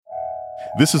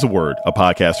This is A Word, a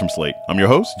podcast from Slate. I'm your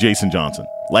host, Jason Johnson.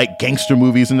 Like gangster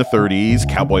movies in the 30s,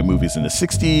 cowboy movies in the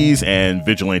 60s, and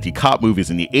vigilante cop movies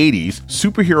in the 80s,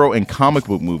 superhero and comic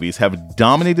book movies have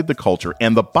dominated the culture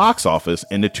and the box office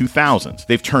in the 2000s.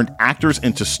 They've turned actors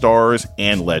into stars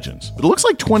and legends. But it looks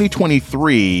like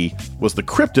 2023 was the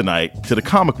kryptonite to the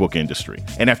comic book industry.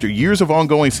 And after years of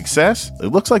ongoing success,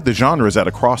 it looks like the genre is at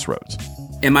a crossroads.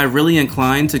 Am I really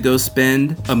inclined to go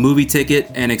spend a movie ticket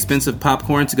and expensive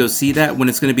popcorn to go see that when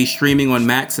it's going to be streaming on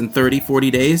Max in 30, 40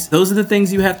 days? Those are the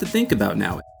things you have to think about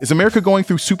now. Is America going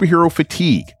through superhero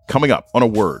fatigue? Coming up on A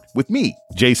Word with me,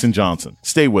 Jason Johnson.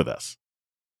 Stay with us.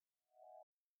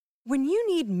 When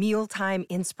you need mealtime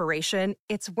inspiration,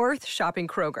 it's worth shopping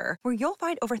Kroger, where you'll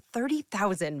find over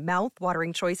 30,000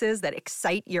 mouth-watering choices that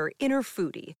excite your inner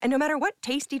foodie. And no matter what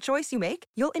tasty choice you make,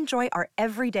 you'll enjoy our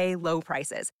everyday low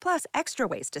prices, plus extra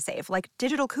ways to save, like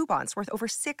digital coupons worth over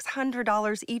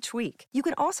 $600 each week. You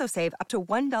can also save up to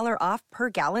 $1 off per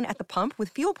gallon at the pump with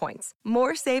fuel points.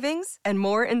 More savings and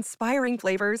more inspiring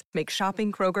flavors make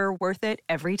shopping Kroger worth it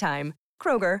every time.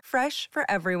 Kroger, fresh for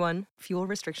everyone. Fuel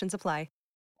restrictions apply.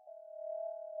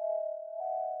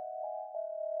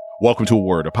 Welcome to A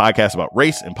Word, a podcast about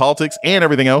race and politics and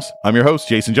everything else. I'm your host,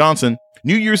 Jason Johnson.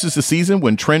 New Year's is the season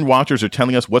when trend watchers are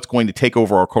telling us what's going to take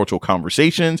over our cultural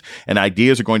conversations, and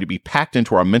ideas are going to be packed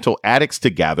into our mental attics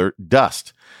to gather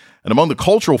dust. And among the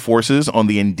cultural forces on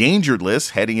the endangered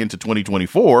list heading into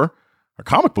 2024 are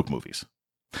comic book movies.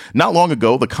 Not long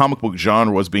ago, the comic book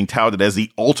genre was being touted as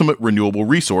the ultimate renewable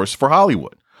resource for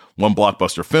Hollywood. One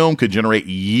blockbuster film could generate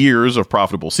years of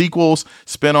profitable sequels,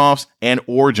 spin-offs, and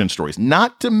origin stories,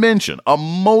 not to mention a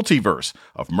multiverse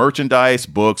of merchandise,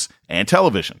 books, and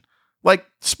television. Like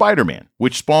Spider-Man,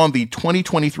 which spawned the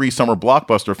 2023 summer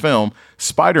blockbuster film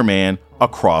Spider-Man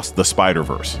Across the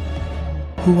Spider-Verse.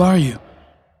 Who are you?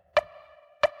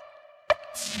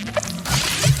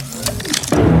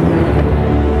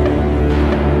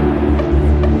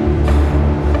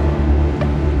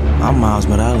 I'm Miles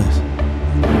Morales.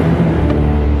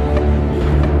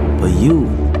 But you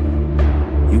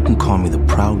can call me the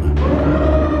Prowler.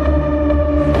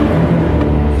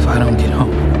 If I don't get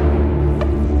home,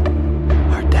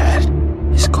 our dad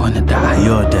is going to die.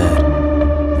 Your dad.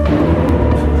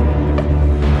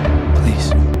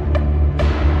 Please.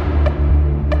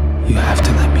 You have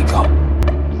to let me go.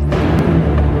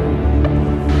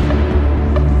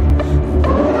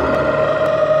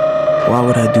 Why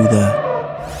would I do that?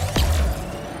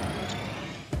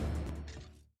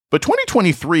 But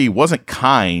 2023 wasn't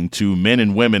kind to men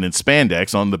and women in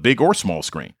spandex on the big or small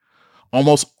screen.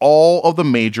 Almost all of the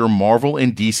major Marvel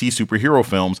and DC superhero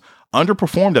films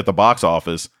underperformed at the box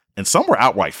office, and some were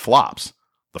outright flops.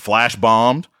 The Flash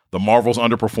bombed, the Marvels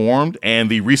underperformed, and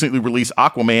the recently released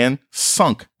Aquaman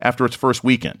sunk after its first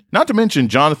weekend. Not to mention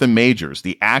Jonathan Majors,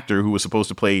 the actor who was supposed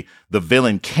to play the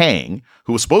villain Kang,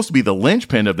 who was supposed to be the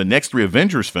linchpin of the next 3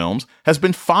 Avengers films, has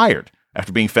been fired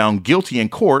after being found guilty in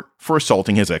court for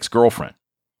assaulting his ex-girlfriend.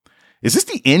 Is this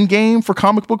the end game for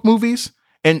comic book movies?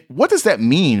 And what does that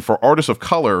mean for artists of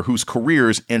color whose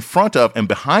careers in front of and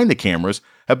behind the cameras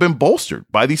have been bolstered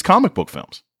by these comic book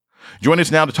films? Joining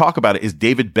us now to talk about it is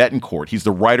David Betancourt. He's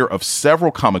the writer of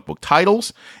several comic book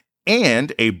titles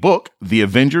and a book, The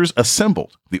Avengers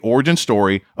Assembled, the origin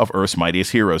story of Earth's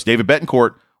Mightiest Heroes. David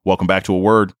Betancourt, welcome back to A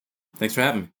Word. Thanks for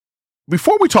having me.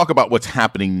 Before we talk about what's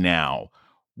happening now,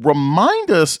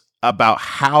 remind us about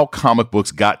how comic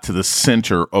books got to the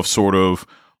center of sort of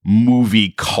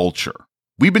movie culture.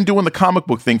 We've been doing the comic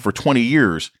book thing for 20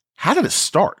 years. How did it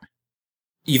start?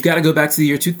 You've got to go back to the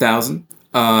year 2000.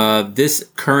 This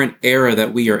current era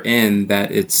that we are in,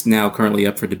 that it's now currently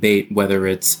up for debate, whether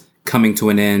it's coming to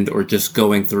an end or just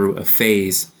going through a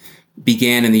phase,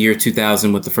 began in the year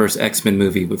 2000 with the first X-Men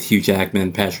movie with Hugh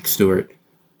Jackman, Patrick Stewart,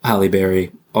 Halle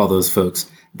Berry, all those folks.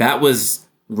 That was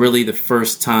really the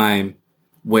first time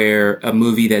where a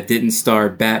movie that didn't star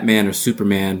Batman or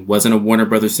Superman, wasn't a Warner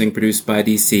Brothers thing produced by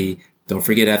DC. Don't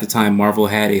forget, at the time, Marvel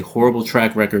had a horrible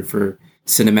track record for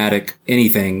cinematic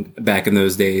anything back in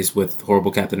those days, with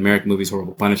horrible Captain America movies,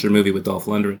 horrible Punisher movie with Dolph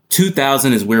Lundgren.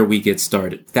 2000 is where we get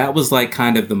started. That was like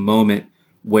kind of the moment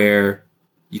where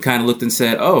you kind of looked and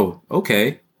said, oh,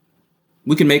 okay,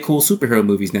 we can make cool superhero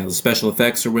movies now. The special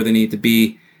effects are where they need to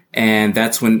be. And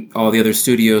that's when all the other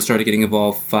studios started getting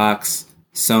involved. Fox,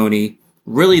 Sony.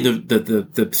 Really,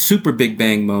 the super big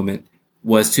bang moment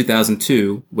was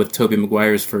 2002 with Tobey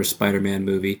Maguire's first Spider-Man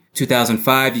movie.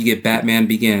 2005, you get Batman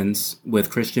Begins with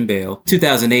Christian Bale.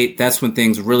 2008, that's when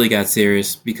things really got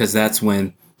serious, because that's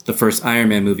when the first Iron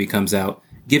Man movie comes out,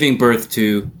 giving birth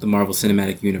to the Marvel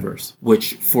Cinematic Universe,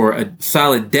 which for a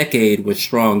solid decade was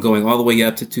strong, going all the way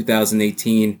up to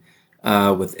 2018.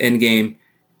 with Endgame.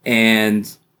 And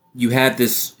you had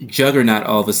this juggernaut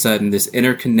all of a sudden, this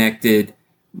interconnected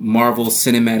Marvel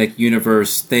Cinematic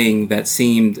Universe thing that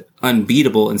seemed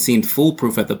unbeatable and seemed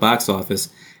foolproof at the box office.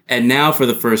 And now for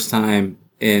the first time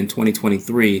in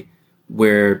 2023,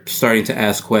 we're starting to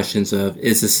ask questions of,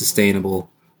 is this sustainable?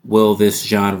 Will this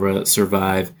genre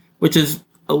survive? Which is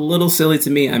a little silly to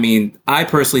me. I mean, I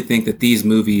personally think that these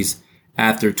movies,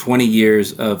 after 20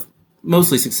 years of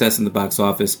mostly success in the box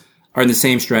office, are in the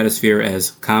same stratosphere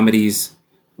as comedies,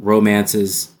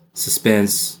 romances,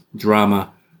 suspense,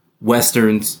 drama,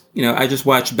 Westerns. You know, I just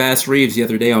watched Bass Reeves the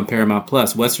other day on Paramount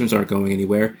Plus. Westerns aren't going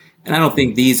anywhere. And I don't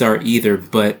think these are either,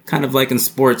 but kind of like in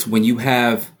sports, when you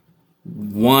have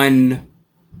one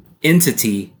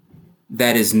entity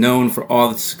that is known for all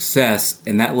the success,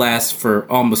 and that lasts for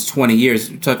almost 20 years.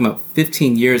 You're talking about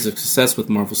 15 years of success with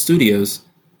Marvel Studios.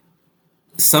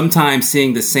 Sometimes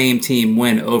seeing the same team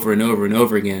win over and over and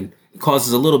over again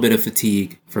causes a little bit of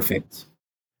fatigue for fans.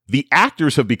 The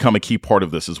actors have become a key part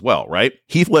of this as well, right?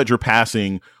 Heath Ledger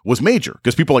passing was major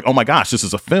because people are like, oh my gosh, this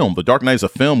is a film. The Dark Knight is a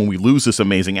film and we lose this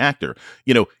amazing actor.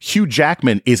 You know, Hugh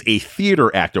Jackman is a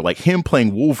theater actor. Like, him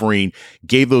playing Wolverine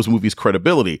gave those movies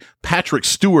credibility. Patrick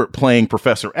Stewart playing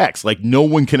Professor X, like, no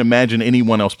one can imagine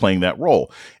anyone else playing that role.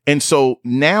 And so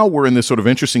now we're in this sort of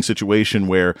interesting situation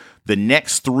where the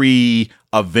next three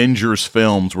Avengers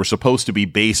films were supposed to be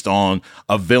based on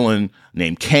a villain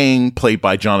named Kang, played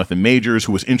by Jonathan Majors,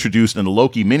 who was introduced in the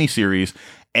Loki miniseries.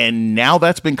 And now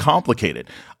that's been complicated.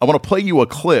 I want to play you a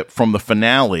clip from the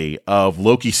finale of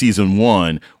Loki season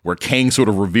 1, where Kang sort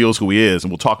of reveals who he is,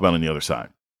 and we'll talk about it on the other side.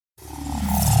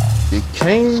 He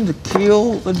came to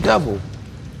kill the devil,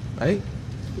 right?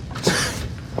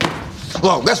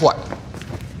 Well, guess what?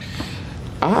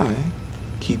 I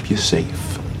keep you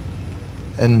safe.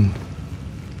 And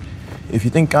if you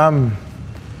think I'm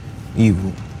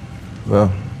evil,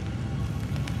 well,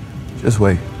 just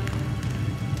wait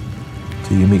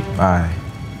till you meet my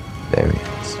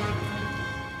variants.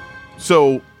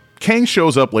 So Kang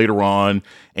shows up later on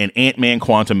in Ant-Man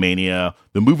Quantumania.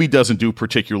 The movie doesn't do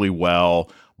particularly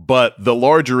well, but the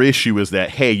larger issue is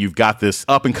that, hey, you've got this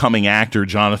up-and-coming actor,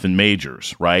 Jonathan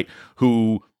Majors, right,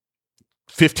 who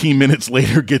 15 minutes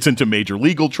later gets into major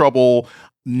legal trouble.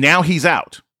 Now he's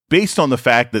out, based on the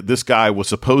fact that this guy was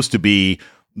supposed to be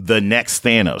the next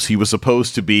Thanos. He was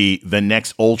supposed to be the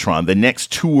next Ultron. The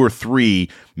next 2 or 3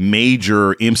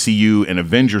 major MCU and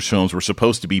Avengers films were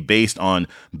supposed to be based on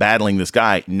battling this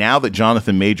guy. Now that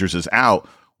Jonathan Majors is out,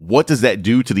 what does that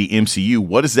do to the MCU?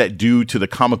 What does that do to the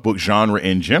comic book genre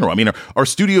in general? I mean, are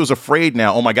studios afraid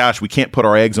now, oh my gosh, we can't put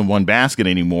our eggs in one basket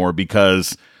anymore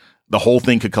because the whole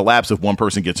thing could collapse if one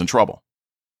person gets in trouble?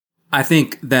 I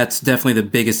think that's definitely the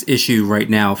biggest issue right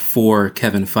now for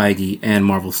Kevin Feige and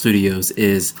Marvel Studios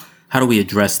is, how do we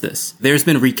address this? There's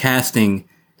been recasting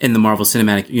in the Marvel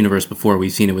Cinematic Universe before.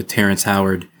 We've seen it with Terrence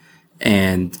Howard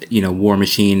and, you know, War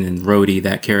Machine and Rhodey,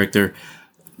 that character.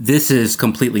 This is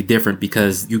completely different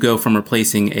because you go from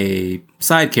replacing a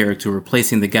side character to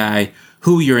replacing the guy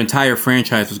who your entire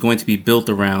franchise was going to be built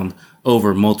around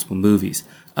over multiple movies.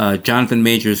 Jonathan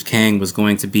Majors' Kang was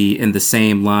going to be in the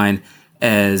same line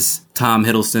as Tom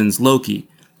Hiddleston's Loki,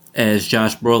 as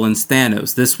Josh Brolin's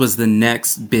Thanos. This was the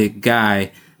next big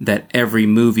guy that every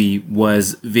movie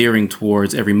was veering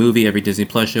towards. Every movie, every Disney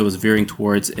Plus show was veering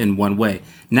towards in one way.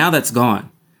 Now that's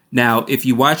gone. Now, if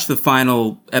you watch the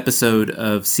final episode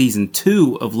of season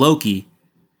 2 of Loki,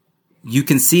 you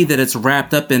can see that it's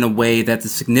wrapped up in a way that the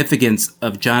significance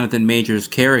of Jonathan Majors'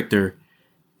 character,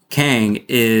 Kang,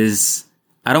 is,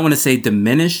 I don't want to say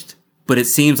diminished, but it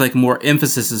seems like more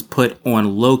emphasis is put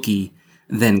on Loki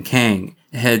than Kang.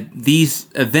 Had these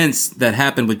events that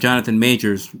happened with Jonathan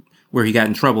Majors, where he got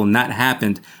in trouble, not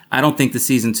happened, I don't think the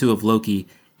season 2 of Loki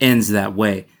ends that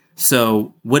way.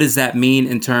 So what does that mean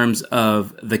in terms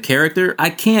of the character? I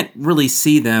can't really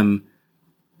see them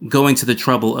going to the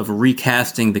trouble of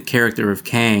recasting the character of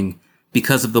Kang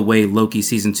because of the way Loki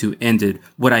season 2 ended.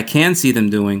 What I can see them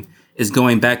doing is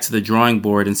going back to the drawing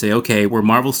board and say, okay, we're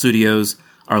Marvel Studios.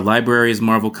 Our library is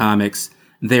Marvel Comics.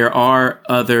 There are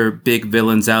other big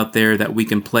villains out there that we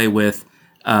can play with.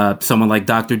 Someone like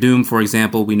Doctor Doom, for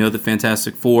example. We know the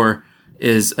Fantastic Four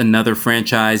is another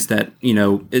franchise that, you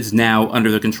know, is now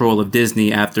under the control of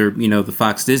Disney after, you know, the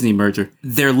Fox-Disney merger.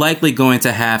 They're likely going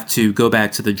to have to go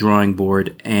back to the drawing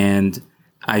board, and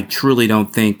I truly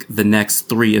don't think the next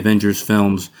 3 Avengers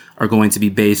films are going to be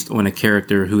based on a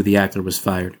character who the actor was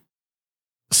fired.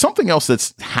 Something else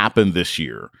that's happened this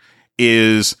year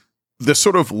is the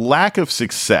sort of lack of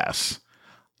success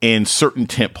in certain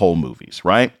tentpole movies,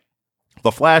 right?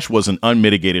 The Flash was an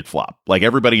unmitigated flop. Like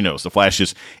everybody knows, The Flash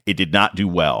it did not do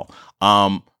well.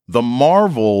 The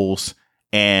Marvels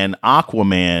and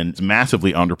Aquaman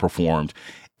massively underperformed.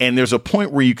 And there's a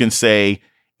point where you can say,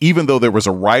 even though there was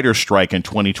a writer's strike in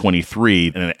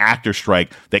 2023 and an actor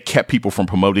strike that kept people from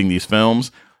promoting these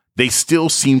films, they still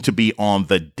seem to be on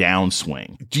the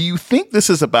downswing. Do you think this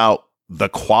is about the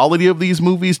quality of these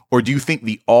movies, or do you think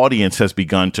the audience has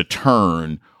begun to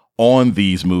turn on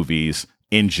these movies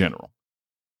in general?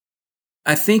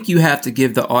 I think you have to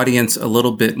give the audience a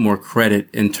little bit more credit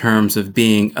in terms of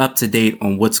being up to date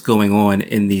on what's going on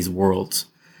in these worlds.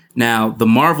 Now, The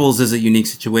Marvels is a unique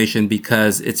situation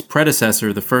because its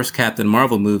predecessor, the first Captain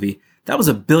Marvel movie, that was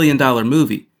 $1 billion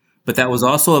movie. But that was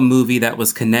also a movie that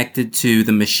was connected to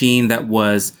the machine that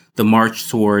was the march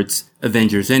towards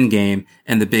Avengers Endgame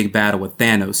and the big battle with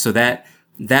Thanos. So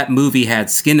that movie had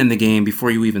skin in the game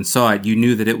before you even saw it. You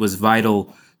knew that it was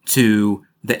vital to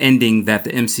the ending that the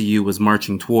MCU was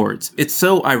marching towards. It's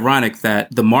so ironic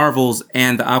that the Marvels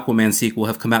and the Aquaman sequel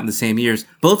have come out in the same years.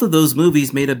 Both of those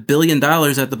movies made $1 billion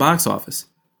at the box office.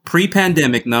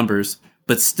 Pre-pandemic numbers,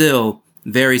 but still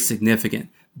very significant.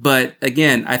 But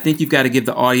again, I think you've got to give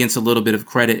the audience a little bit of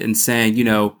credit in saying,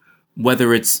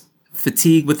 whether it's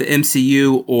fatigue with the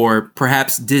MCU or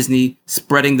perhaps Disney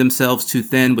spreading themselves too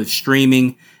thin with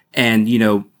streaming and,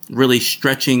 really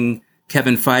stretching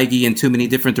Kevin Feige in too many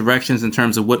different directions in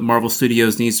terms of what Marvel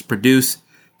Studios needs to produce.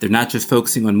 They're not just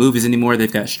focusing on movies anymore. They've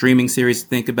got streaming series to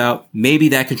think about. Maybe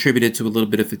that contributed to a little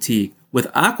bit of fatigue. With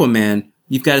Aquaman,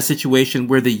 you've got a situation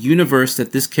where the universe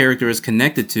that this character is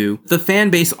connected to, the fan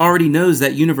base already knows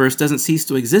that universe doesn't cease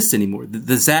to exist anymore.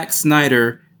 The Zack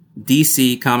Snyder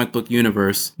DC comic book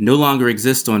universe no longer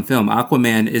exists on film.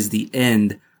 Aquaman is the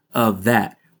end of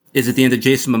that. Is it the end of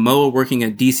Jason Momoa working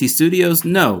at DC Studios?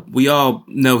 No. We all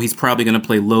know he's probably going to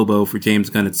play Lobo for James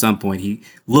Gunn at some point. He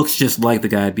looks just like the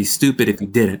guy. It'd be stupid if he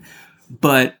didn't.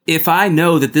 But if I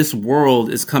know that this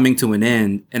world is coming to an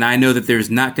end and I know that there's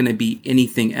not going to be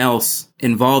anything else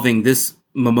involving this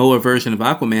Momoa version of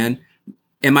Aquaman,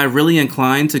 am I really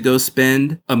inclined to go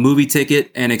spend a movie ticket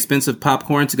and expensive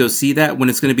popcorn to go see that when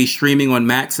it's going to be streaming on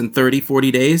Max in 30, 40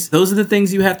 days? Those are the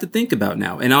things you have to think about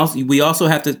now. And also, we also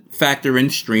have to factor in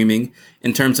streaming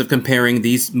in terms of comparing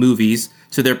these movies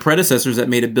to their predecessors that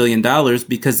made $1 billion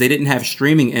because they didn't have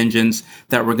streaming engines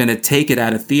that were going to take it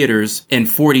out of theaters in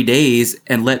 40 days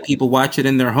and let people watch it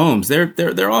in their homes. There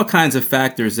are all kinds of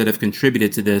factors that have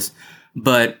contributed to this,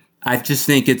 but I just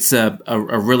think it's a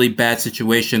really bad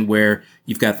situation where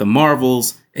you've got the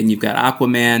Marvels and you've got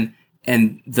Aquaman,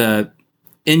 and the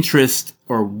interest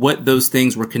or what those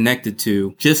things were connected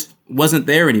to just wasn't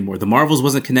there anymore. The Marvels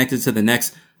wasn't connected to the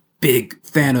next big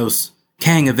Thanos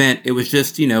Kang event. It was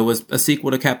just, was a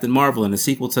sequel to Captain Marvel and a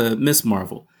sequel to Miss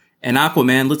Marvel. And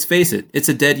Aquaman, let's face it, it's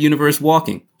a dead universe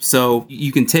walking. So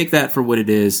you can take that for what it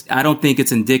is. I don't think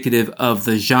it's indicative of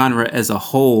the genre as a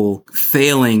whole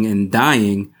failing and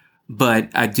dying. But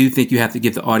I do think you have to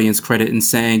give the audience credit in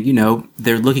saying,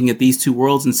 they're looking at these two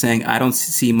worlds and saying, I don't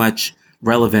see much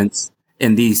relevance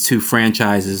in these two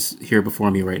franchises here before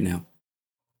me right now.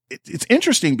 It's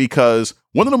interesting because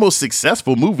one of the most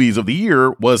successful movies of the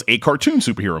year was a cartoon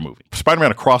superhero movie.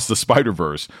 Spider-Man Across the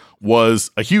Spider-Verse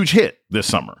was a huge hit this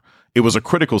summer. It was a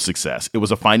critical success. It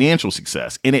was a financial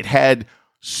success. And it had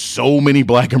so many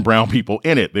black and brown people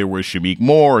in it. There was Shameik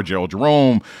Moore, Gerald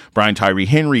Jerome, Brian Tyree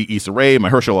Henry, Issa Rae,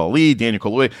 Mahershala Ali, Daniel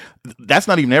Kaluuya. That's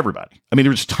not even everybody. I mean,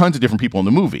 there's tons of different people in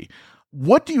the movie.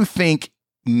 What do you think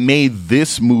made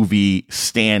this movie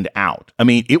stand out? I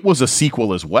mean, it was a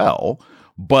sequel as well,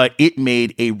 but it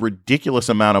made a ridiculous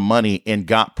amount of money and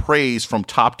got praise from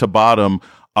top to bottom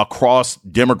across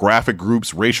demographic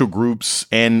groups, racial groups,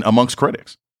 and amongst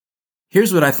critics.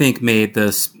 Here's what I think made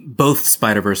both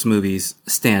Spider-Verse movies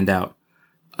stand out.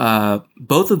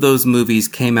 Both of those movies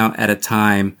came out at a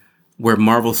time where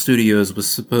Marvel Studios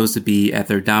was supposed to be at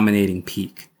their dominating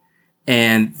peak.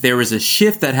 And there was a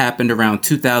shift that happened around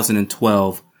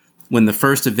 2012 when the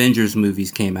first Avengers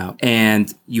movies came out.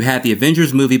 And you had the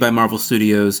Avengers movie by Marvel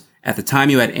Studios. At the time,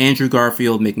 you had Andrew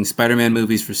Garfield making Spider-Man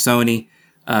movies for Sony.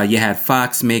 You had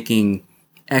Fox making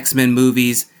X-Men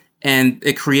movies. And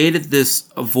it created this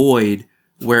void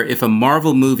where if a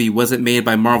Marvel movie wasn't made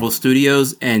by Marvel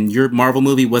Studios and your Marvel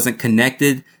movie wasn't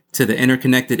connected to the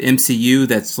interconnected MCU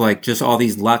that's like just all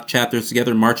these locked chapters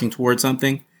together marching towards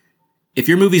something, if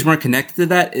your movies weren't connected to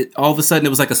that, all of a sudden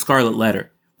it was like a scarlet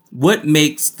letter. What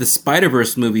makes the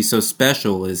Spider-Verse movie so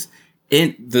special is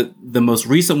in the most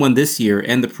recent one this year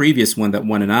and the previous one that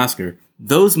won an Oscar,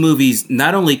 those movies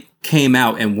not only came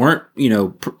out and weren't,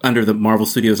 under the Marvel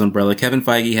Studios umbrella. Kevin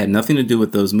Feige had nothing to do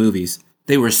with those movies.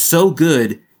 They were so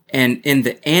good And in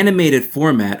the animated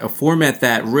format, a format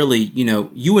that really,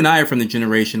 you and I are from the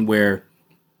generation where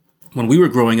when we were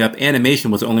growing up,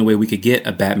 animation was the only way we could get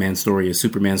a Batman story, a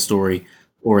Superman story,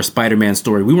 or a Spider-Man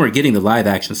story. We weren't getting the live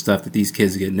action stuff that these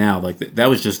kids get now. Like that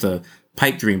was just a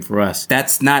pipe dream for us.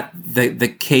 That's not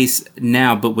the case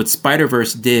now. But what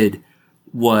Spider-Verse did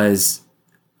was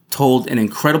told an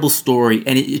incredible story,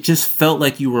 and it just felt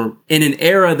like you were in an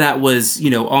era that was,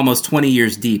 almost 20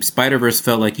 years deep. Spider-Verse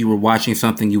felt like you were watching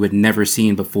something you had never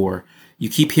seen before. You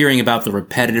keep hearing about the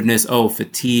repetitiveness,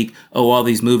 fatigue, all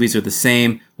these movies are the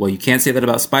same. Well, you can't say that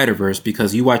about Spider-Verse,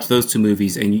 because you watch those two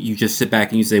movies and you just sit back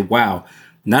and you say, wow,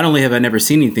 not only have I never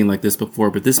seen anything like this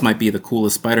before, but this might be the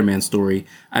coolest Spider-Man story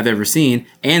I've ever seen.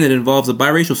 And it involves a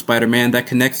biracial Spider-Man that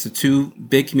connects to two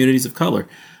big communities of color.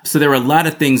 So there were a lot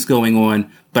of things going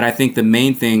on, but I think the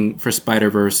main thing for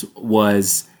Spider-Verse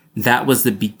was that was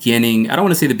the beginning. I don't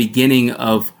want to say the beginning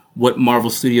of what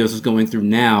Marvel Studios is going through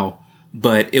now,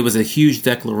 but it was a huge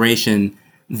declaration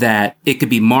that it could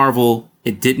be Marvel,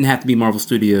 it didn't have to be Marvel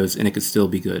Studios, and it could still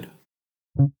be good.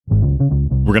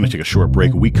 We're going to take a short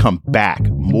break. When we come back,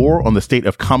 more on the state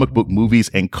of comic book movies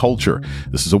and culture.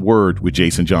 This is A Word with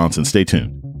Jason Johnson. Stay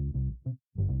tuned.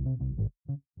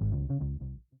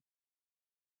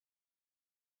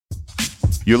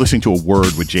 You're listening to A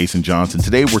Word with Jason Johnson.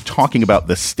 Today, we're talking about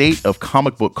the state of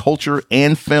comic book culture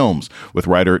and films with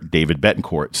writer David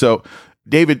Betancourt. So,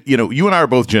 David, you and I are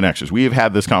both Gen Xers. We have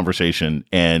had this conversation,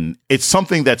 and it's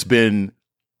something that's been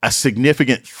a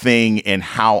significant thing in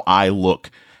how I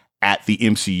look at the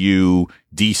MCU,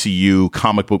 DCU,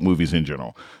 comic book movies in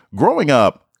general. Growing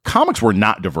up, comics were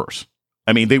not diverse.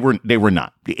 I mean, they were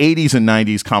not. The 80s and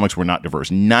 90s, comics were not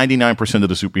diverse. 99% of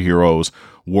the superheroes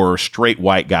were straight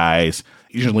white guys,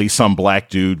 usually some black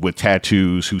dude with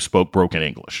tattoos who spoke broken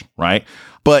English, right?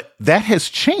 But that has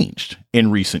changed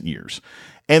in recent years.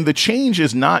 And the change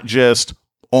is not just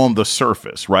on the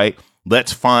surface, right?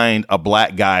 Let's find a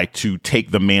black guy to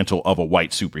take the mantle of a white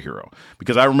superhero.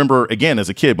 Because I remember, again, as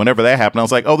a kid, whenever that happened, I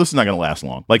was like, oh, this is not going to last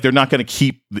long. Like, they're not going to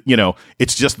keep,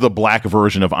 it's just the black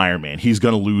version of Iron Man. He's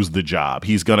going to lose the job.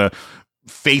 He's going to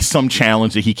face some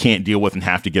challenge that he can't deal with and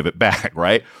have to give it back,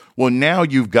 right? Well, now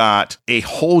you've got a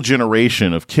whole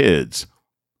generation of kids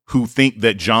who think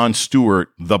that John Stewart,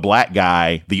 the black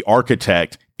guy, the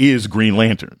architect, is Green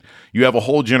Lantern. You have a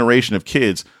whole generation of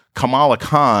kids. Kamala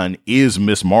Khan is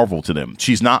Miss Marvel to them.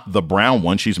 She's not the brown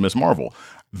one. She's Miss Marvel.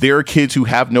 There are kids who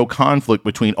have no conflict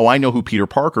between, I know who Peter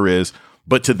Parker is,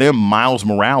 but to them, Miles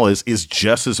Morales is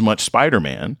just as much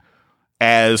Spider-Man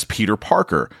as Peter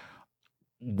Parker.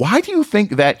 Why do you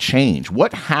think that changed?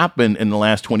 What happened in the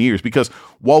last 20 years? Because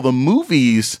while the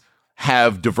movies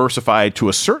have diversified to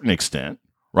a certain extent,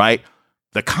 right,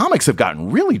 the comics have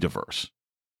gotten really diverse.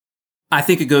 I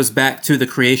think it goes back to the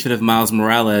creation of Miles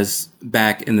Morales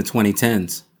back in the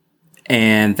 2010s.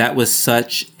 And that was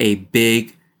such a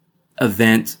big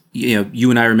event. You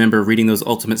and I remember reading those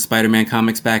Ultimate Spider-Man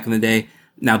comics back in the day.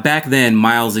 Now, back then,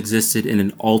 Miles existed in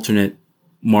an alternate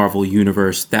Marvel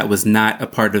universe that was not a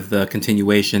part of the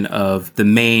continuation of the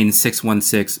main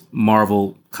 616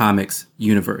 Marvel Comics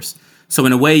universe. So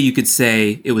in a way, you could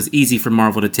say it was easy for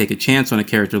Marvel to take a chance on a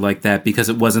character like that because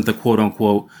it wasn't the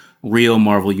quote-unquote real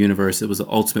Marvel universe. It was the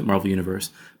Ultimate Marvel universe.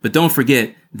 But don't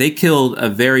forget, they killed a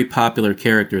very popular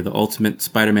character, the Ultimate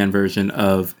Spider-Man version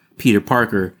of Peter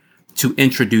Parker, to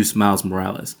introduce Miles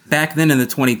Morales. Back then in the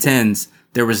 2010s,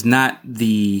 there was not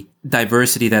the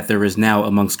diversity that there is now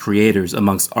amongst creators,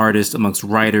 amongst artists, amongst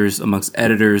writers, amongst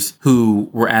editors who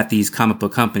were at these comic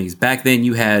book companies. Back then,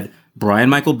 you had Brian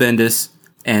Michael Bendis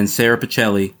and Sarah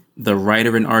Pichelli, the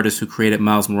writer and artist who created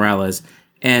Miles Morales.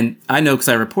 And I know because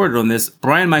I reported on this,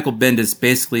 Brian Michael Bendis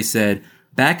basically said,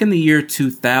 back in the year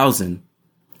 2000,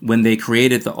 when they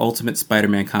created the Ultimate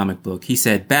Spider-Man comic book, he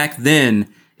said, back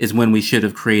then is when we should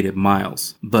have created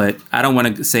Miles. But I don't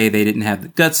want to say they didn't have the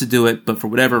guts to do it, but for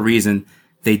whatever reason,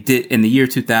 they did. In the year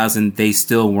 2000, they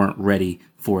still weren't ready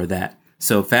for that.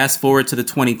 So fast forward to the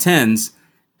 2010s,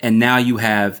 and now you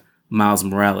have Miles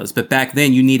Morales. But back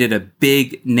then, you needed a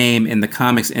big name in the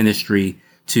comics industry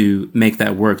to make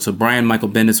that work. So Brian Michael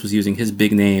Bendis was using his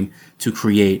big name to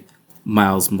create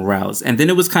Miles Morales. And then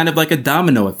it was kind of like a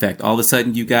domino effect. All of a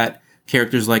sudden, you got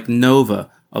characters like Nova.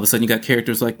 All of a sudden, you got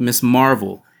characters like Miss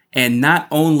Marvel. And not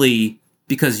only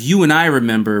because you and I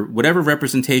remember whatever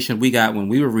representation we got when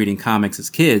we were reading comics as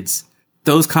kids,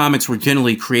 those comics were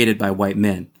generally created by white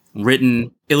men,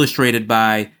 written, illustrated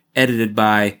by, edited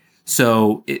by.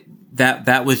 So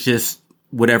that was just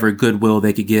whatever goodwill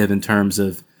they could give in terms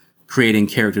of creating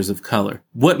characters of color.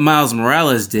 What Miles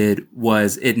Morales did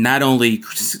was it not only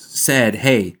said,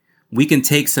 hey, we can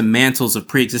take some mantles of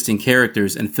pre-existing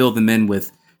characters and fill them in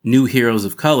with new heroes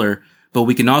of color, but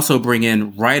we can also bring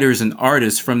in writers and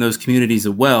artists from those communities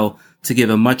as well to give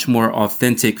a much more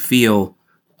authentic feel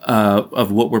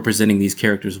of what we're presenting these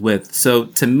characters with. So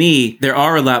to me, there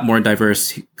are a lot more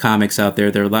diverse comics out there.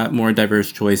 There are a lot more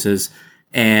diverse choices.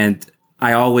 And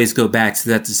I always go back to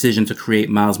that decision to create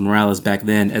Miles Morales back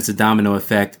then as a domino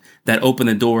effect that opened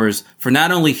the doors for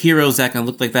not only heroes that can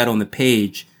look like that on the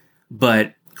page,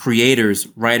 but creators,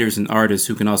 writers, and artists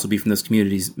who can also be from those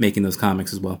communities making those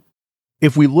comics as well.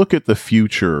 If we look at the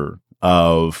future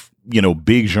of,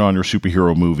 big genre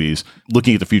superhero movies,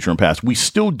 looking at the future and past, we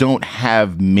still don't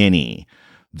have many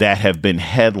that have been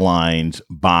headlined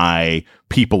by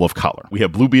people of color. We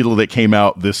have Blue Beetle that came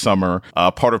out this summer,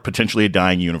 part of potentially a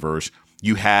dying universe.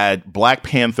 You had Black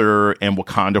Panther and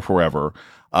Wakanda Forever.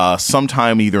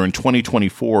 Sometime either in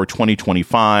 2024 or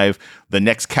 2025, the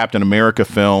next Captain America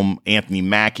film, Anthony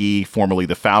Mackie, formerly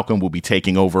the Falcon, will be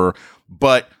taking over.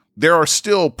 But there are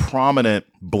still prominent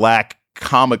Black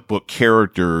comic book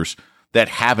characters that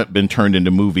haven't been turned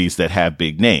into movies that have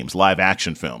big names, live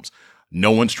action films. No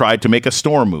one's tried to make a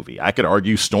Storm movie. I could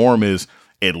argue Storm is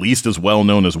at least as well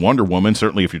known as Wonder Woman,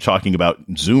 certainly if you're talking about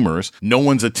Zoomers. No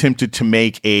one's attempted to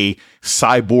make a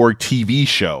cyborg TV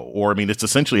show, or, it's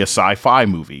essentially a sci-fi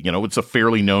movie. It's a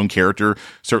fairly known character,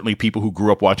 certainly people who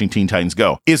grew up watching Teen Titans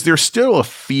Go. Is there still a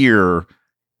fear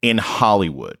in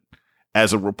Hollywood,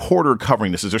 as a reporter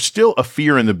covering this, is there still a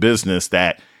fear in the business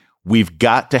that we've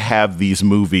got to have these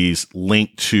movies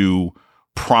linked to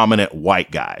prominent white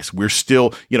guys? We're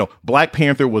still, Black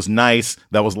Panther was nice.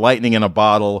 That was lightning in a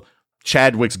bottle.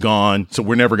 Chadwick's gone, so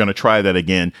we're never going to try that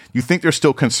again. You think there's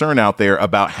still concern out there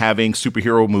about having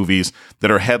superhero movies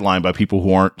that are headlined by people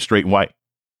who aren't straight and white?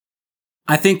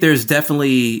 I think there's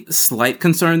definitely slight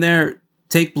concern there.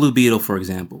 Take Blue Beetle, for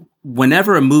example.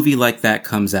 Whenever a movie like that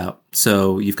comes out,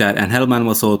 so you've got Angel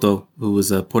Manuel Soto, who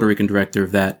was a Puerto Rican director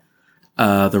of that.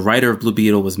 The writer of Blue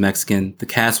Beetle was Mexican. The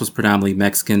cast was predominantly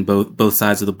Mexican, both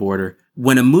sides of the border.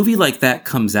 When a movie like that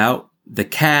comes out, the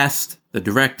cast, the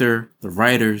director, the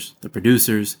writers, the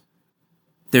producers,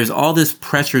 there's all this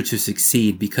pressure to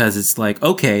succeed because it's like,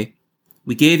 okay,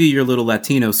 we gave you your little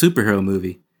Latino superhero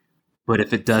movie, but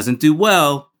if it doesn't do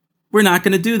well, we're not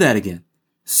going to do that again.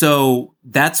 So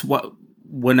that's what,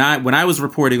 when I was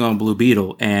reporting on Blue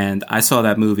Beetle and I saw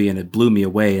that movie and it blew me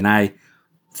away, and I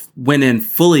went in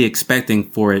fully expecting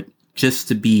for it just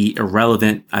to be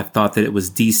irrelevant. I thought that it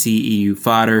was DCEU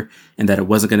fodder and that it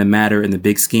wasn't going to matter in the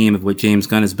big scheme of what James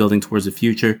Gunn is building towards the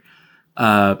future.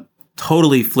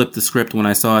 Totally flipped the script when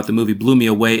I saw it. The movie blew me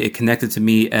away. It connected to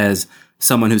me as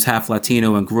someone who's half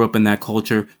Latino and grew up in that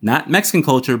culture, not Mexican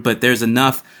culture, but there's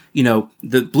enough,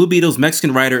 the Blue Beetle's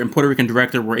Mexican writer and Puerto Rican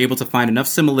director were able to find enough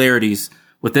similarities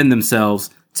within themselves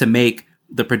to make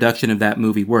the production of that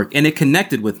movie work. And it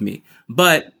connected with me.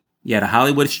 But you had a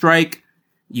Hollywood strike.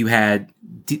 You had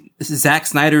Zack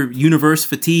Snyder universe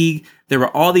fatigue. There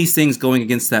were all these things going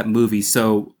against that movie.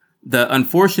 So the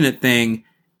unfortunate thing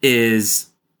is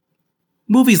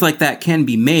movies like that can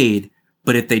be made,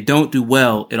 but if they don't do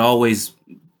well, it always,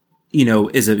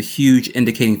 is a huge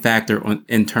indicating factor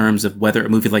in terms of whether a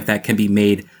movie like that can be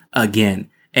made again.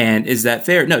 And is that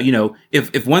fair? No,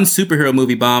 if one superhero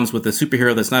movie bombs with a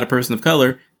superhero that's not a person of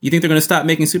color, you think they're going to stop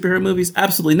making superhero movies?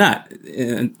 Absolutely not.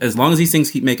 And as long as these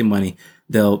things keep making money,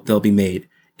 they'll be made.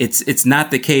 It's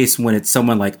not the case when it's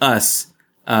someone like us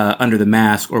under the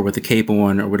mask or with a cape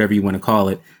on or whatever you want to call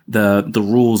it. The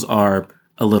rules are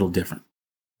a little different.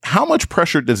 How much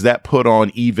pressure does that put on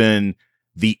even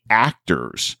the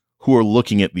actors who are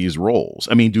looking at these roles?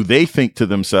 Do they think to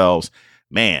themselves,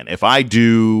 man, if I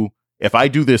do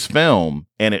this film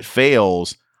and it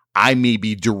fails, I may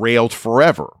be derailed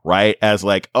forever, right? As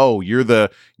like, oh, you're the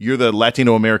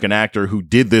Latino American actor who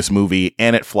did this movie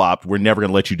and it flopped. We're never going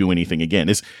to let you do anything again.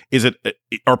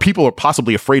 Are people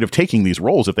possibly afraid of taking these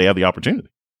roles if they have the opportunity?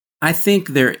 I think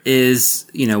there is,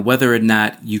 whether or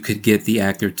not you could get the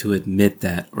actor to admit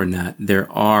that or not,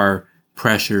 there are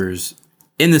pressures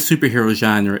in the superhero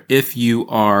genre if you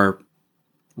are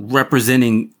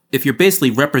if you're basically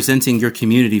representing your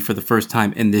community for the first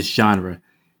time in this genre.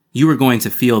 You are going to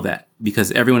feel that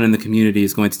because everyone in the community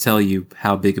is going to tell you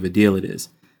how big of a deal it is.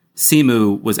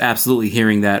 Simu was absolutely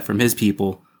hearing that from his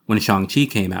people when Shang-Chi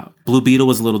came out. Blue Beetle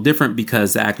was a little different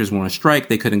because the actors were on strike.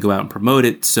 They couldn't go out and promote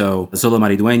it. So Zola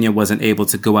Maridueña wasn't able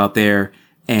to go out there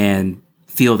and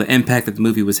feel the impact that the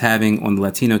movie was having on the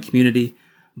Latino community.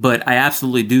 But I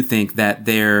absolutely do think that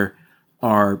there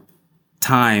are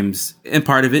times, and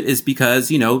part of it is because,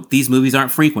 these movies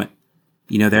aren't frequent.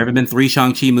 There haven't been 3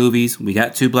 Shang-Chi movies. We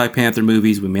got 2 Black Panther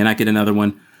movies. We may not get another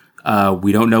one.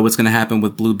 We don't know what's going to happen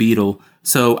with Blue Beetle.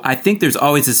 So I think there's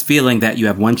always this feeling that you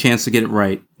have one chance to get it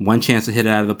right, one chance to hit it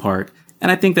out of the park.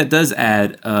 And I think that does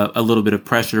add a little bit of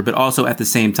pressure. But also at the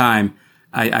same time,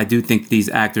 I do think these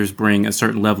actors bring a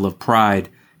certain level of pride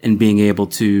in being able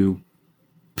to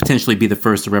potentially be the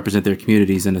first to represent their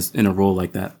communities in a role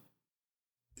like that.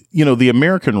 You know, the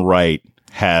American right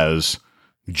has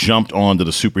jumped onto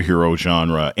the superhero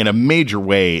genre in a major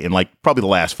way in like probably the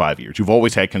last 5 years. You've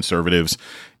always had conservatives,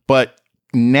 but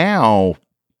now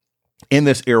in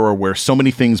this era where so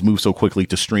many things move so quickly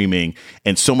to streaming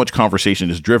and so much conversation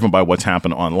is driven by what's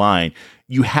happened online,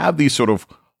 you have these sort of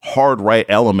hard right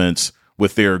elements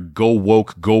with their go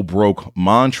woke, go broke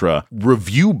mantra,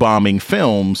 review bombing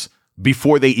films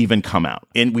before they even come out.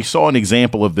 And we saw an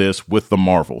example of this with the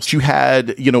Marvels. You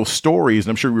had, you know, stories, and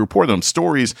I'm sure we reported them,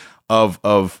 stories of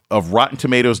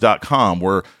RottenTomatoes.com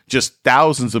where just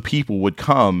thousands of people would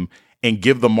come and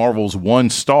give the Marvels 1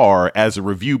 star as a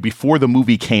review before the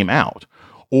movie came out.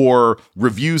 Or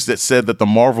reviews that said that the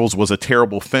Marvels was a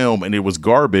terrible film and it was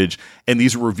garbage. And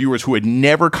these were reviewers who had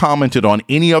never commented on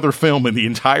any other film in the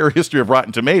entire history of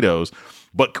Rotten Tomatoes,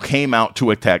 but came out to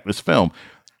attack this film.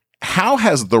 How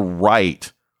has the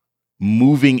right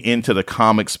moving into the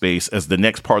comic space as the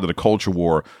next part of the culture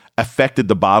war affected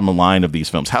the bottom line of these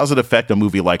films? How does it affect a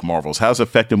movie like Marvels? How does it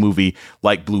affect a movie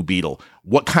like Blue Beetle?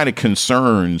 What kind of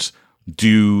concerns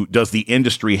does the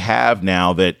industry have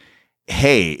now that,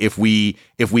 hey, if we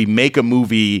make a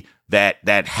movie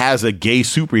that has a gay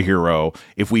superhero,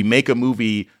 if we make a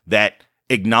movie that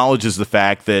acknowledges the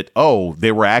fact that, oh,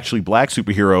 they were actually black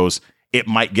superheroes, it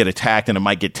might get attacked and it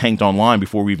might get tanked online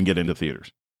before we even get into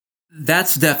theaters?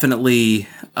 That's definitely,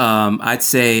 I'd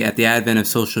say, at the advent of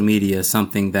social media,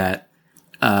 something that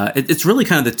it's really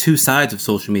kind of the two sides of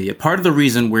social media. Part of the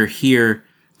reason we're here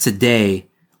today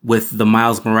with the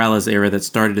Miles Morales era that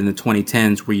started in the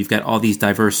 2010s, where you've got all these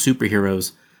diverse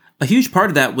superheroes, a huge part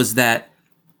of that was that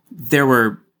there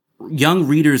were young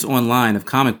readers online of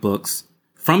comic books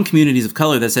from communities of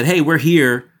color that said, hey, we're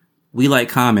here, we like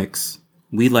comics,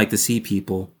 we like to see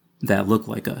people that look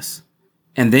like us.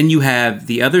 And then you have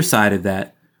the other side of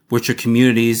that, which are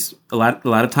communities a lot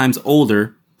of times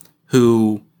older,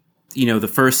 who, you know, the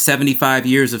first 75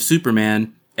 years of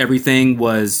Superman, everything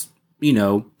was, you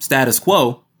know, status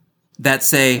quo, that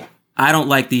say, I don't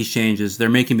like these changes. They're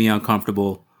making me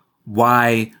uncomfortable.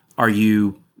 Why are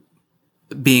you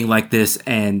being like this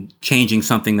and changing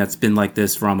something that's been like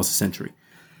this for almost a century?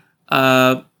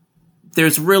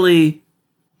 There's really,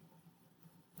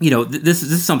 you know, this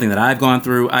is something that I've gone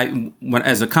through.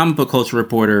 As a comic book culture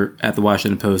reporter at the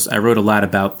Washington Post, I wrote a lot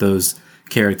about those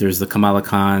characters, the Kamala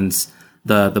Khans,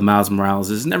 the Miles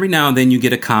Moraleses, and every now and then you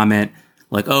get a comment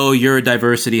like, oh, you're a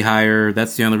diversity hire,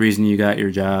 that's the only reason you got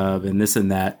your job, and this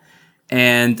and that.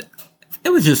 And it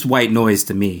was just white noise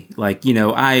to me. Like, you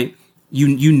know,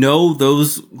 you know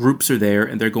those groups are there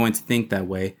and they're going to think that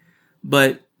way.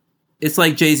 But it's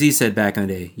like Jay-Z said back in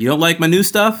the day, you don't like my new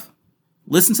stuff?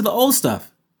 Listen to the old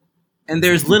stuff. And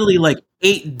there's literally like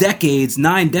 9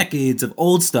 decades of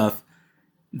old stuff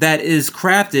that is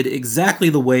crafted exactly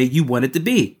the way you want it to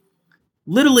be.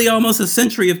 Literally almost a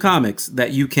century of comics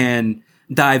that you can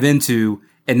dive into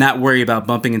and not worry about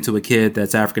bumping into a kid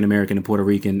that's African American and Puerto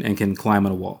Rican and can climb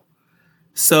on a wall.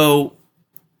 So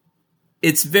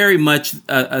it's very much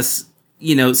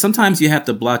you know, sometimes you have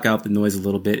to block out the noise a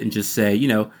little bit and just say, you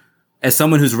know, as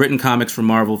someone who's written comics for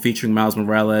Marvel featuring Miles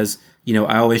Morales, you know,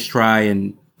 I always try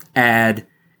and add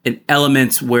an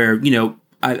element where, you know,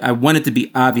 I want it to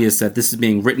be obvious that this is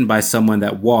being written by someone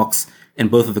that walks in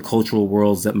both of the cultural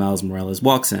worlds that Miles Morales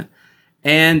walks in.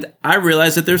 And I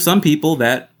realize that there's some people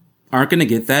that aren't going to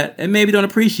get that and maybe don't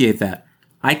appreciate that.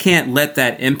 I can't let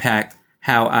that impact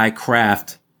how I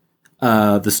craft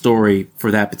the story for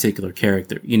that particular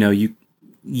character. You know,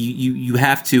 you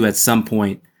have to at some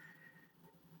point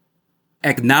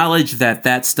acknowledge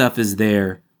that stuff is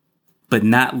there, but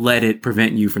not let it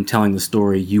prevent you from telling the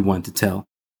story you want to tell.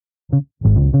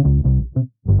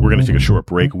 We're going to take a short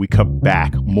break. When we come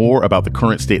back, more about the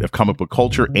current state of comic book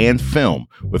culture and film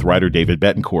with writer David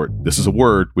Betancourt. This is A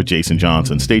Word with Jason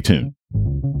Johnson. Stay tuned.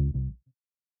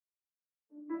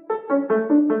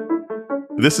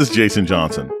 This is Jason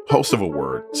Johnson, host of A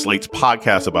Word, Slate's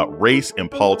podcast about race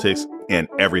and politics and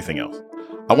everything else.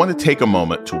 I want to take a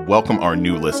moment to welcome our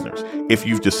new listeners. If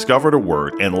you've discovered A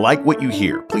Word and like what you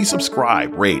hear, please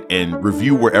subscribe, rate, and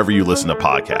review wherever you listen to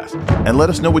podcasts. And let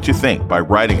us know what you think by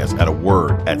writing us at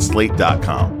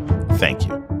aword@slate.com. Thank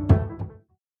you.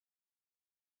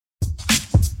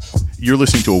 You're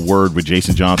listening to A Word with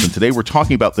Jason Johnson. Today, we're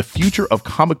talking about the future of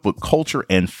comic book culture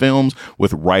and films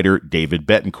with writer David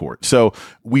Betancourt. So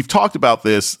we've talked about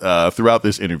this throughout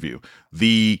this interview.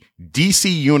 The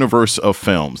DC universe of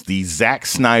films, the Zack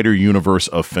Snyder universe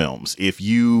of films. If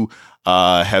you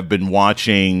have been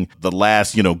watching the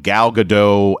last, Gal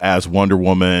Gadot as Wonder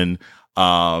Woman,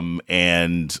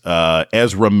 and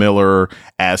Ezra Miller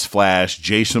as Flash,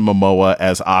 Jason Momoa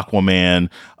as Aquaman.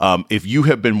 If you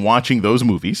have been watching those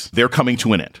movies, they're coming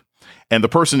to an end. And the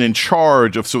person in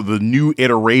charge of sort of the new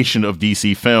iteration of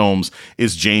DC films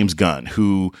is James Gunn,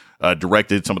 who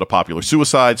directed some of the popular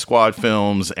Suicide Squad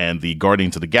films and the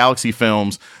Guardians of the Galaxy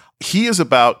films. He is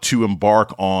about to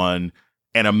embark on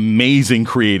an amazing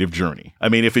creative journey. I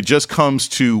mean, if it just comes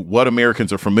to what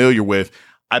Americans are familiar with,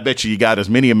 I bet you got as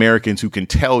many Americans who can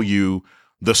tell you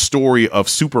the story of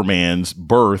Superman's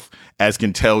birth as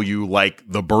can tell you like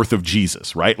the birth of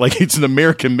Jesus, right? Like it's an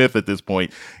American myth at this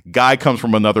point. Guy comes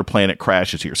from another planet,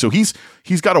 crashes here. So he's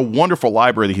got a wonderful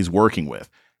library that he's working with.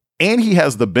 And he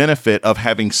has the benefit of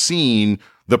having seen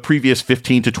the previous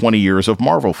 15 to 20 years of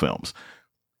Marvel films.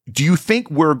 Do you think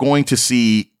we're going to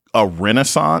see a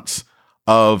renaissance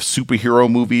of superhero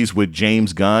movies with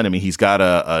James Gunn? I mean, he's got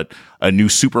a new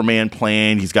Superman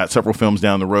plan. He's got several films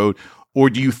down the road. Or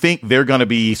do you think they're going to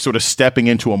be sort of stepping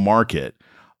into a market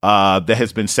that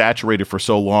has been saturated for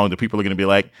so long that people are going to be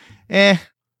like,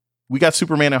 we got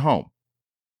Superman at home?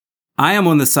 I am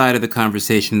on the side of the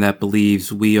conversation that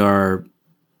believes we are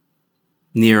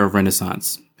near a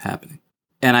renaissance happening.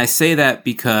 And I say that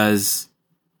because,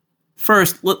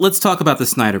 first, let's talk about the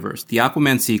Snyderverse. The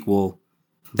Aquaman sequel,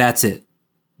 that's it.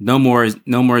 No more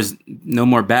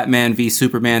Batman v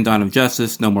Superman, Dawn of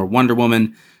Justice. No more Wonder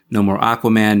Woman. No more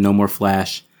Aquaman. No more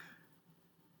Flash.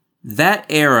 That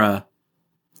era,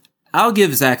 I'll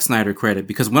give Zack Snyder credit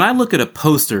because when I look at a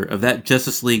poster of that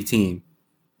Justice League team,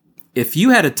 if you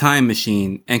had a time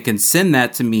machine and can send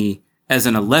that to me as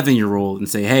an 11-year-old and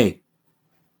say, hey,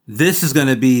 this is going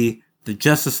to be the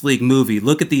Justice League movie.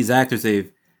 Look at these actors.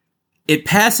 It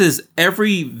passes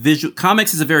every visual.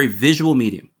 Comics is a very visual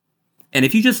medium. And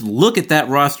if you just look at that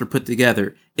roster put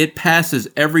together, it passes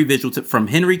every visual from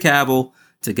Henry Cavill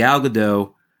to Gal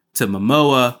Gadot to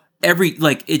Momoa.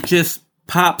 It just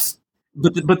pops.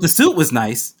 But the suit was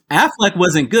nice. Affleck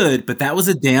wasn't good, but that was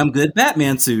a damn good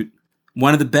Batman suit.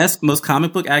 One of the best, most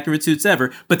comic book accurate suits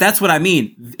ever. But that's what I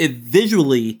mean.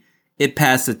 Visually, it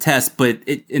passed the test, but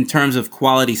in terms of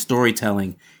quality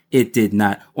storytelling, it did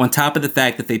not. On top of the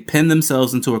fact that they pinned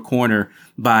themselves into a corner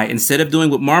by, instead of doing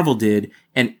what Marvel did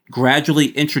and gradually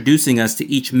introducing us to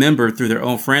each member through their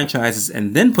own franchises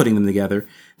and then putting them together,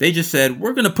 they just said,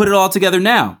 we're going to put it all together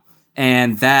now.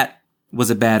 And that was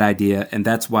a bad idea. And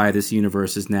that's why this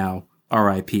universe is now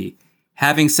RIP.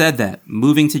 Having said that,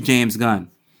 moving to James Gunn.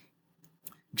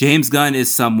 James Gunn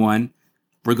is someone,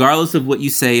 regardless of what you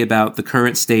say about the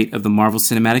current state of the Marvel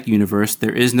Cinematic Universe,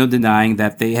 there is no denying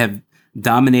that they have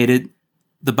dominated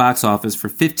the box office for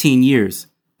 15 years.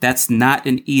 That's not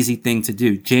an easy thing to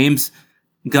do. James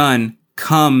Gunn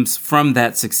comes from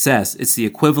that success. It's the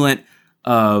equivalent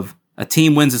of a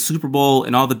team wins a Super Bowl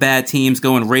and all the bad teams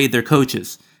go and raid their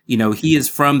coaches. He is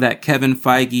from that Kevin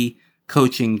Feige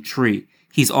coaching tree.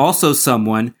 He's also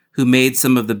someone who made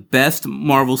some of the best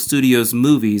Marvel Studios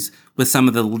movies with some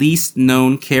of the least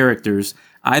known characters.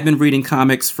 I've been reading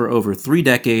comics for over 3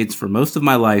 decades, for most of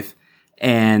my life,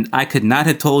 and I could not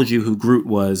have told you who Groot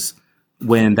was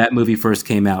when that movie first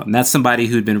came out. And that's somebody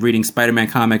who'd been reading Spider-Man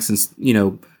comics since,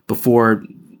 before,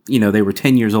 they were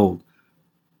 10 years old.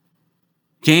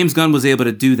 James Gunn was able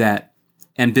to do that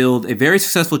and build a very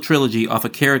successful trilogy off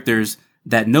of characters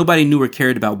that nobody knew or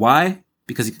cared about. Why?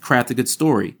 Because he could craft a good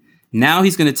story. Now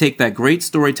he's going to take that great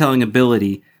storytelling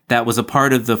ability that was a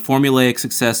part of the formulaic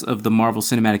success of the Marvel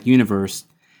Cinematic Universe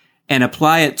and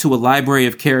apply it to a library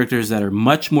of characters that are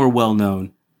much more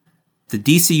well-known. The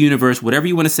DC Universe, whatever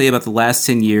you want to say about the last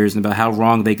 10 years and about how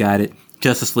wrong they got it,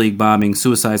 Justice League bombing,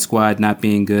 Suicide Squad not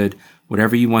being good,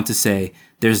 whatever you want to say,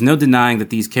 there's no denying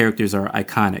that these characters are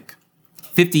iconic.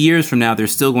 50 years from now,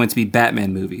 there's still going to be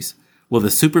Batman movies. Will the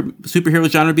superhero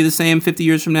genre be the same 50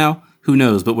 years from now? Who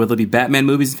knows? But will there be Batman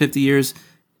movies in 50 years?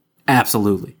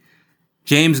 Absolutely.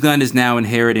 James Gunn is now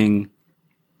inheriting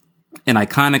an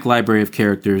iconic library of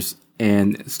characters,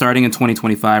 and starting in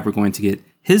 2025, we're going to get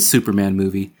his Superman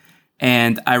movie.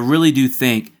 And I really do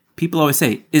think, people always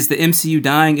say, is the MCU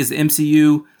dying? Is the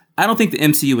MCU... I don't think the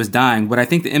MCU is dying. What I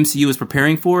think the MCU is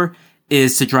preparing for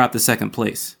is to drop to second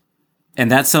place.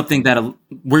 And that's something that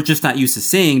we're just not used to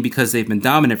seeing because they've been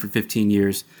dominant for 15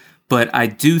 years. But I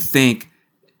do think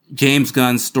James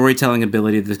Gunn's storytelling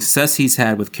ability, the success he's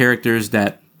had with characters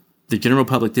that the general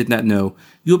public did not know.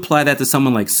 You apply that to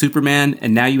someone like Superman,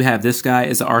 and now you have this guy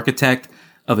as the architect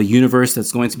of a universe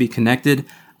that's going to be connected.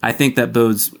 I think that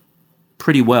bodes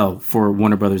pretty well for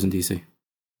Warner Brothers and DC.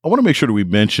 I want to make sure that we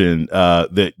mention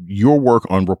that your work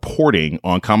on reporting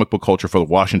on comic book culture for the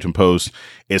Washington Post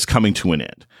is coming to an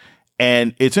end.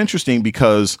 And it's interesting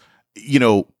because, you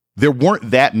know, there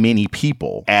weren't that many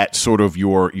people at sort of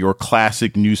your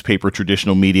classic newspaper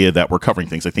traditional media that were covering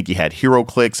things. I think you had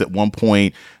HeroClix at one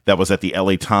point that was at the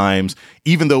LA Times,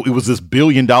 even though it was this $1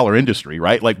 billion industry,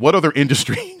 right? Like, what other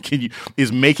industry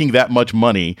is making that much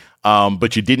money,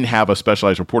 but you didn't have a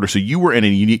specialized reporter? So you were in a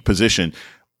unique position.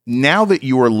 Now that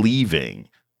you are leaving,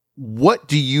 what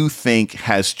do you think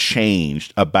has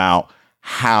changed about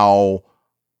how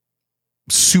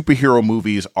superhero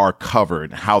movies are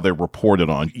covered, how they're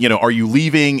reported on? You know, are you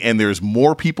leaving and there's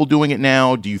more people doing it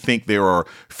now? Do you think there are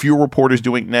fewer reporters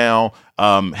doing it now?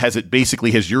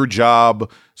 Has your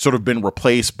job sort of been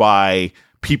replaced by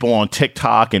people on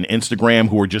TikTok and Instagram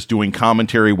who are just doing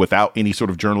commentary without any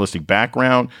sort of journalistic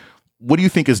background? What do you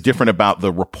think is different about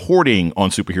the reporting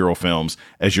on superhero films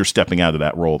as you're stepping out of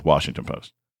that role at Washington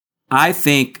Post? I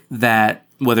think that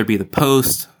whether it be the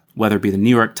Post, whether it be the New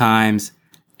York Times,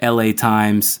 LA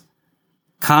Times,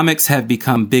 comics have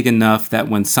become big enough that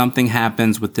when something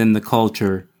happens within the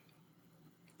culture,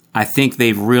 I think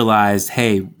they've realized,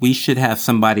 hey, we should have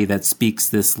somebody that speaks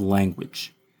this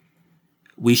language.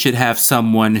 We should have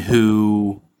someone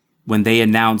who, when they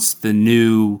announce the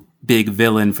new big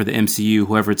villain for the MCU,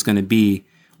 whoever it's going to be,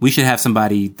 we should have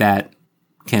somebody that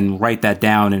can write that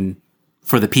down and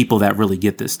for the people that really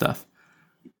get this stuff.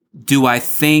 Do I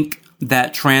think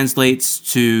that translates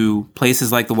to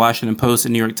places like the Washington Post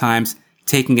and New York Times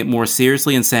taking it more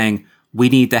seriously and saying, we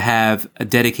need to have a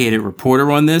dedicated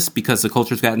reporter on this because the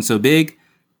culture's gotten so big?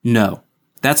 No.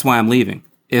 That's why I'm leaving.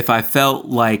 If I felt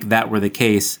like that were the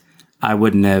case, I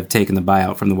wouldn't have taken the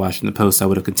buyout from the Washington Post. I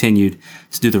would have continued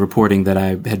to do the reporting that I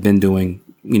had been doing,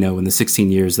 you know, in the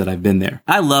 16 years that I've been there.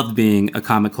 I loved being a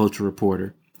comic culture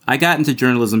reporter. I got into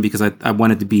journalism because I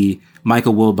wanted to be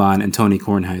Michael Wilbon and Tony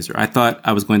Kornheiser. I thought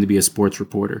I was going to be a sports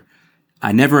reporter.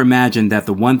 I never imagined that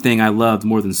the one thing I loved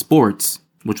more than sports,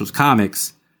 which was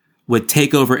comics, would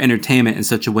take over entertainment in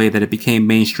such a way that it became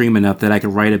mainstream enough that I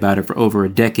could write about it for over a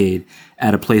decade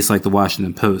at a place like the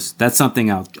Washington Post. That's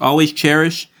something I'll always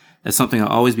cherish. That's something I'll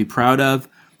always be proud of.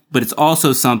 But it's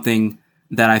also something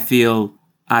that I feel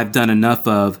I've done enough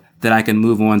of that I can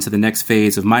move on to the next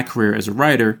phase of my career as a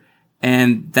writer.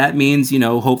 And that means, you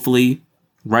know, hopefully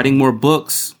writing more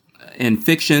books and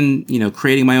fiction, you know,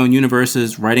 creating my own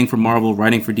universes, writing for Marvel,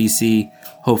 writing for DC,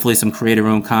 hopefully some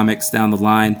creator-owned comics down the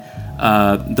line.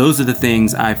 Those are the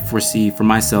things I foresee for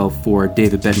myself for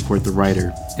David Betancourt, the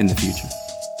writer, in the future.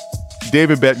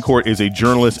 David Betancourt is a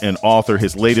journalist and author.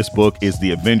 His latest book is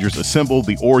The Avengers Assemble,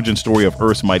 the origin story of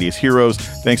Earth's mightiest heroes.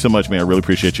 Thanks so much, man. I really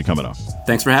appreciate you coming on.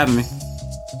 Thanks for having me.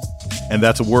 And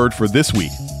that's a word for this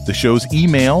week. The show's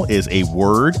email is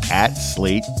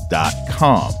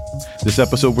aword@slate.com. This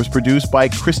episode was produced by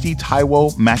Christy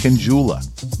Taiwo Makanjula.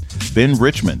 Ben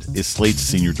Richmond is Slate's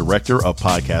Senior Director of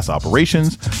Podcast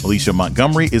Operations. Alicia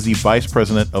Montgomery is the Vice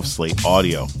President of Slate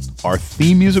Audio. Our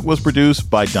theme music was produced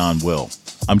by Don Will.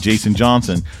 I'm Jason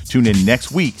Johnson. Tune in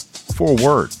next week for a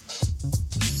word.